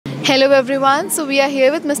Hello everyone, so we are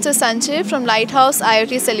here with Mr. Sanjay from Lighthouse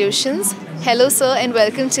IoT Solutions. Hello sir and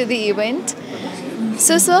welcome to the event.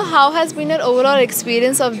 So sir, how has been your overall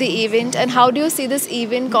experience of the event and how do you see this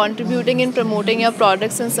event contributing in promoting your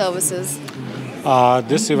products and services?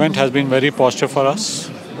 This event has been very positive for us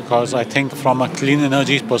because I think from a clean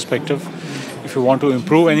energy perspective, if you want to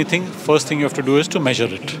improve anything, first thing you have to do is to measure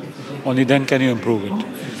it. Only then can you improve it.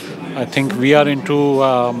 I think we are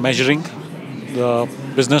into measuring the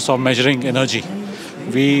business of measuring energy.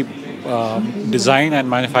 We design and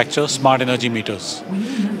manufacture smart energy meters,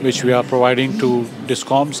 which we are providing to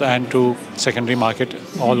discoms and to secondary market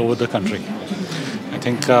all over the country. I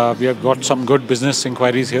think we have got some good business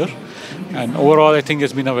inquiries here, and overall I think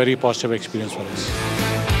it's been a very positive experience for us.